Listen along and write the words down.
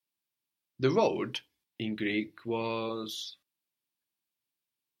The road in Greek was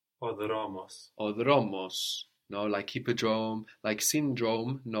odromos, no, like hippodrome, like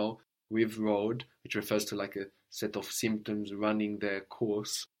syndrome, no, with road, which refers to like a set of symptoms running their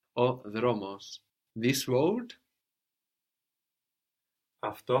course, odromos. This road,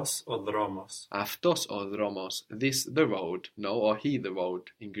 αυτός ο δρόμος. Aftos odromos, this the road, no, or he the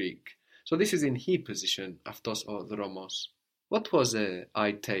road in Greek. So this is in he position, Aftos odromos. What was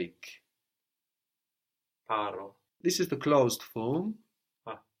I take? Πάρω. This is the closed form.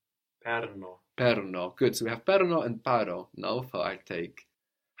 Παίρνω. Perno. Good. So we have perno and paro, no, for I take.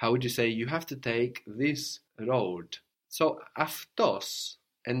 How would you say you have to take this road? So aftos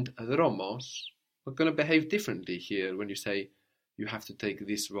and dromos are going to behave differently here when you say you have to take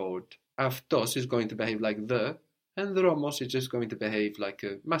this road. Aftos is going to behave like the, and dromos is just going to behave like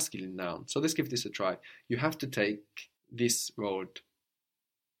a masculine noun. So let's give this a try. You have to take this road.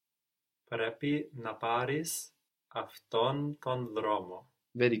 Πρέπει να πάρεις αυτόν τον δρόμο.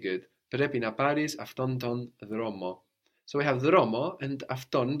 Very good. Πρέπει να πάρεις αυτόν τον δρόμο. So we have δρόμο and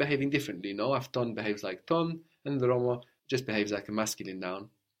αυτόν behaving differently, no? Αυτόν behaves like ton, and δρόμο just behaves like a masculine noun.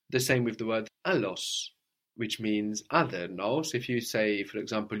 The same with the word allos, which means other, no? So if you say, for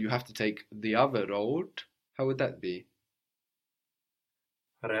example, you have to take the other road, how would that be?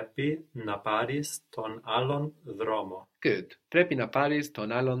 Πρέπει να πάρεις τον άλλον δρόμο. Good. Πρέπει να πάρεις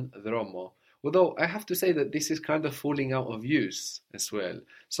τον άλλον δρόμο. Although I have to say that this is kind of falling out of use as well.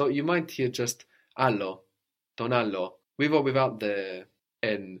 So you might hear just allo, ton allo, with or without the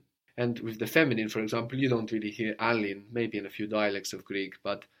n. And with the feminine, for example, you don't really hear alin, maybe in a few dialects of Greek,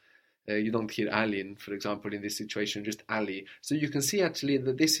 but you don't hear alin, for example, in this situation, just ali. So you can see actually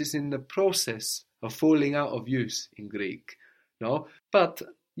that this is in the process of falling out of use in Greek, no? But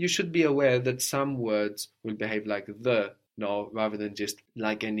you should be aware that some words will behave like the, no, rather than just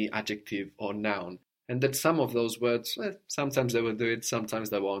like any adjective or noun. And that some of those words, sometimes they will do it, sometimes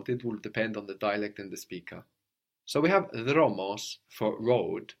they won't. It will depend on the dialect and the speaker. So we have dromos for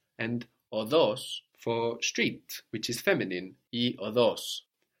road and odos for street, which is feminine, I odos.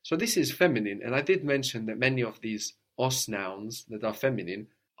 So this is feminine, and I did mention that many of these os nouns that are feminine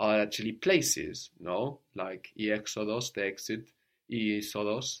are actually places, no? Like I exodos, the exit, I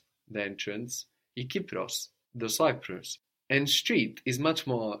isodos, the entrance, I Kypros, the Cyprus. And street is much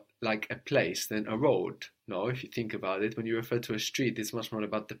more like a place than a road. No, if you think about it, when you refer to a street, it's much more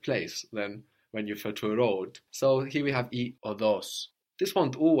about the place than when you refer to a road. So here we have I odos. This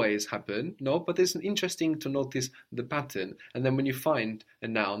won't always happen, no, but it's interesting to notice the pattern. And then when you find a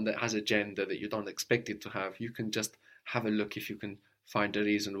noun that has a gender that you don't expect it to have, you can just have a look if you can find a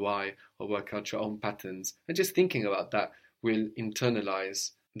reason why or work out your own patterns. And just thinking about that will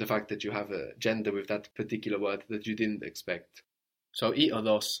internalize the fact that you have a gender with that particular word that you didn't expect. So I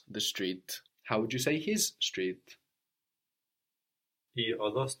odos, the street. How would you say his street? Η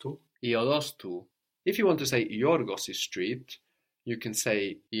οδός του. I odos tu. If you want to say Yorgos' street, you can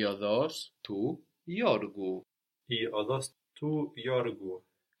say I odos tu Yorgu. Η οδός του Γιώργου.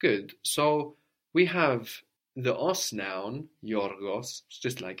 Good. So we have the os noun, Yorgos, it's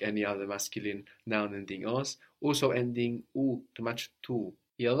just like any other masculine noun ending os, also ending u to match tu.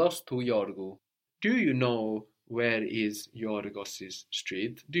 I odos tu Yorgu. Do you know where is Yorgos'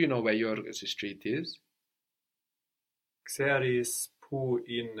 street? Do you know where Yorgos' street is? Ξέρεις πού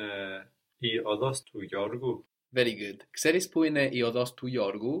είναι η οδός του Γιώργου? Very good. Ξέρεις πού είναι η οδός του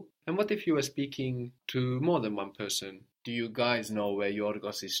Yorgu? And what if you were speaking to more than one person? Do you guys know where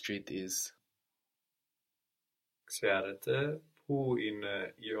Yorgos' street is? Ξέρετε πού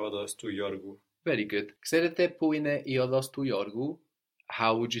είναι η οδός του Γιώργου? Very good. Ξέρετε πού είναι η οδός του Yorgu?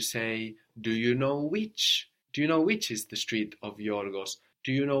 How would you say, do you know which? Do you know which is the street of Yorgos?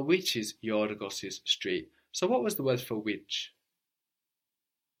 Do you know which is Yorgos' street? So what was the word for which?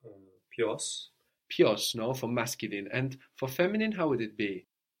 Ποιος? Pios, no, for masculine. And for feminine, how would it be?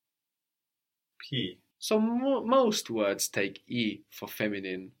 Ποιοι? So most words take I for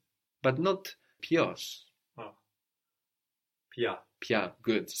feminine, but not pios. Ποια? Pia,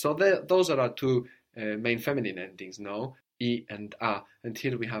 good. So those are our two main feminine endings, no? I and a. And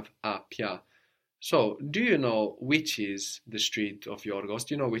here we have a, pia. So, do you know which is the street of Yorgos?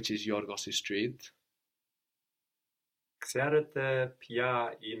 Do you know which is Yorgos' street? Ξέρετε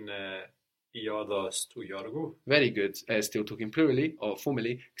ποια είναι η οδός του Γιώργου? Very good. Still talking plurally or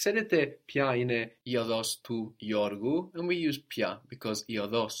formally. Ξέρετε ποια είναι η οδός του Yorgu? And we use pia because η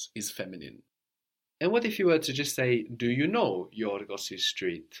οδός is feminine. And what if you were to just say, do you know Yorgos'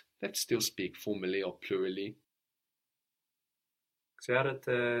 street? Let's still speak formally or plurally.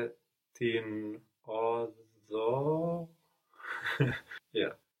 Ξέρετε την οδό?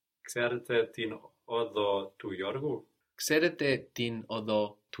 Yeah. Ξέρετε την οδό του Γιώργου? Ξέρετε την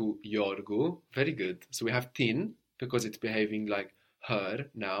οδό του Γιώργου? Very good. So we have tin because it's behaving like her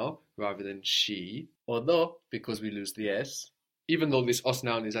now rather than she. Οδό because we lose the S. Even though this os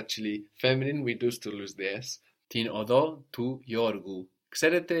noun is actually feminine, we do still lose the S. Την οδό του Γιώργου.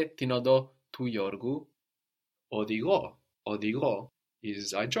 Ξέρετε την οδό του Γιώργου? Οδηγώ. Οδηγώ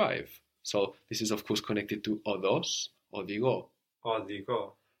is I drive. So this is of course connected to odos. Οδηγώ.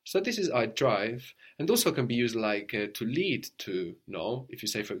 Οδηγώ. So this is I drive, and also can be used like to lead to, no? If you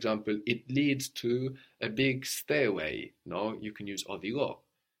say, for example, it leads to a big stairway, no? You can use οδηγώ.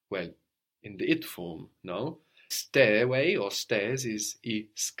 Well, in the it form, no? Stairway or stairs is I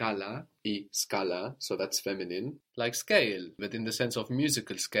scala, so that's feminine. Like scale, but in the sense of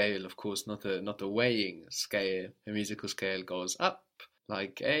musical scale, of course, not a weighing scale. A musical scale goes up,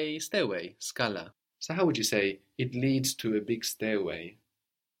 like a stairway, scala. So how would you say, it leads to a big stairway?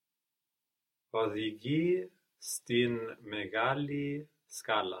 Οδηγεί στην μεγάλη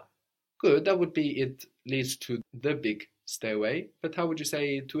σκάλα. Good, that would be it leads to the big stairway, but how would you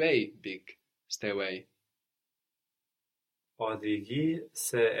say to a big stairway? Οδηγεί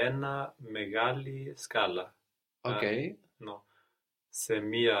σε ένα μεγάλη σκάλα. Okay, No, σε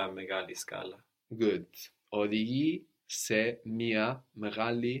μία μεγάλη σκάλα. good. Οδηγεί σε μια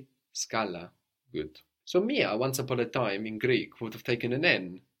μεγάλη σκάλα. Good. So Mia, once upon a time in Greek, would have taken an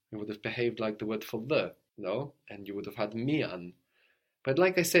N. It would have behaved like the word for the, no? And you would have had mian. But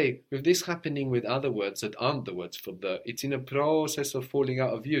like I say, with this happening with other words that aren't the words for the, it's in a process of falling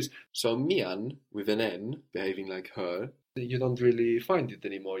out of use. So mian, with an N, behaving like her, you don't really find it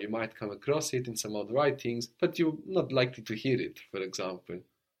anymore. You might come across it in some odd writings, but you're not likely to hear it, for example.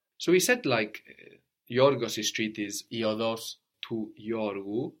 So we said like Yorgos' street is Iodos to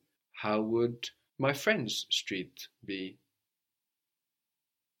Yorgu. How would my friend's street be?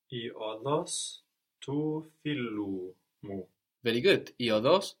 Η οδός του φίλου μου. Very good.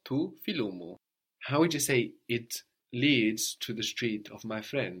 Iodos tu filumu. How would you say it leads to the street of my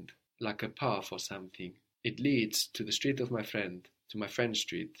friend? Like a path or something. It leads to the street of my friend, to my friend's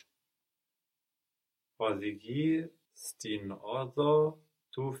street. Οδηγεί στην οδό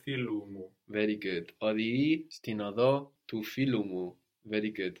του φίλου μου. Very good. Οδηγεί στην οδό του φίλου μου.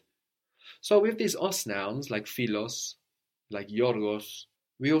 Very good. So with these os nouns like philos, like Yorgos,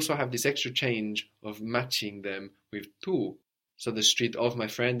 we also have this extra change of matching them with tu. So the street of my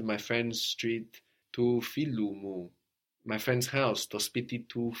friend's street, tu φίλου μου. My friend's house, το σπίτι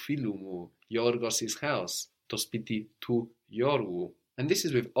του φίλου μου. Yorgos' house, το σπίτι του Γιώργου. And this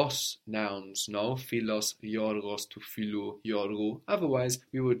is with os nouns, no? Philos, Yorgos, tu φίλου, Γιώργου. Otherwise,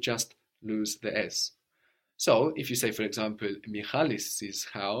 we would just lose the S. So, if you say, for example, Michalis'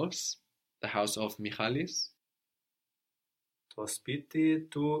 house, the house of Michalis. Το σπίτι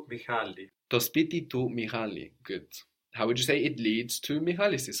του Μιχάλη. Το σπίτι του Michali. Good. How would you say it leads to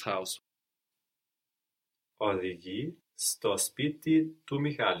Michalis' house? Οδηγεί στο σπίτι του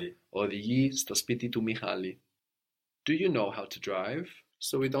Μιχάλη. Οδηγεί στο σπίτι του Michali. Do you know how to drive?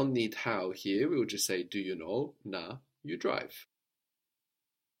 So we don't need how here. We would just say, do you know? Na, you drive.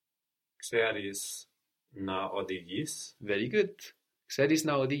 Ξέρεις να οδηγείς? Very good. Ξέρεις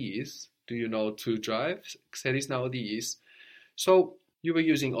να οδηγείς? Do you know to drive? Ξέρεις να οδηγείς? So you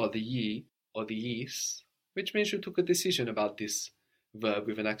were using οδηγεί, οδηγείς, which means you took a decision about this verb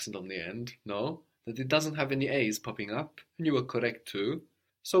with an accent on the end, no? That it doesn't have any A's popping up, and you were correct too.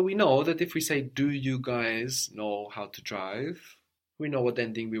 So we know that if we say, do you guys know how to drive? We know what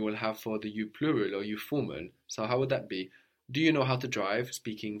ending we will have for the you plural or you formal. So how would that be? Do you know how to drive?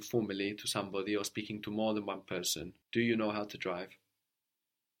 Speaking formally to somebody or speaking to more than one person. Do you know how to drive?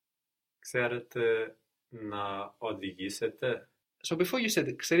 Ξέρετε να οδηγήσετε? So before you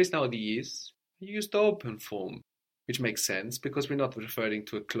said ξέρεις να οδηγείς, you used the open form, which makes sense because we're not referring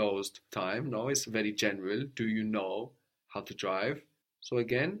to a closed time. No, it's very general. Do you know how to drive? So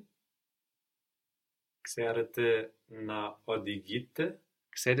again, Ξέρετε να οδηγείτε?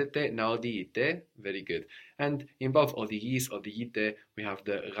 ξέρετε να οδηγείτε. Very good. And in both οδηγείς, οδηγείτε, we have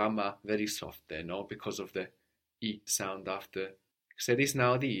the gamma very soft there, no? Because of the E sound after. Ξέρεις να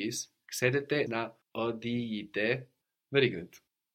οδηγείς. Ξέρετε να οδηγείτε. Very good.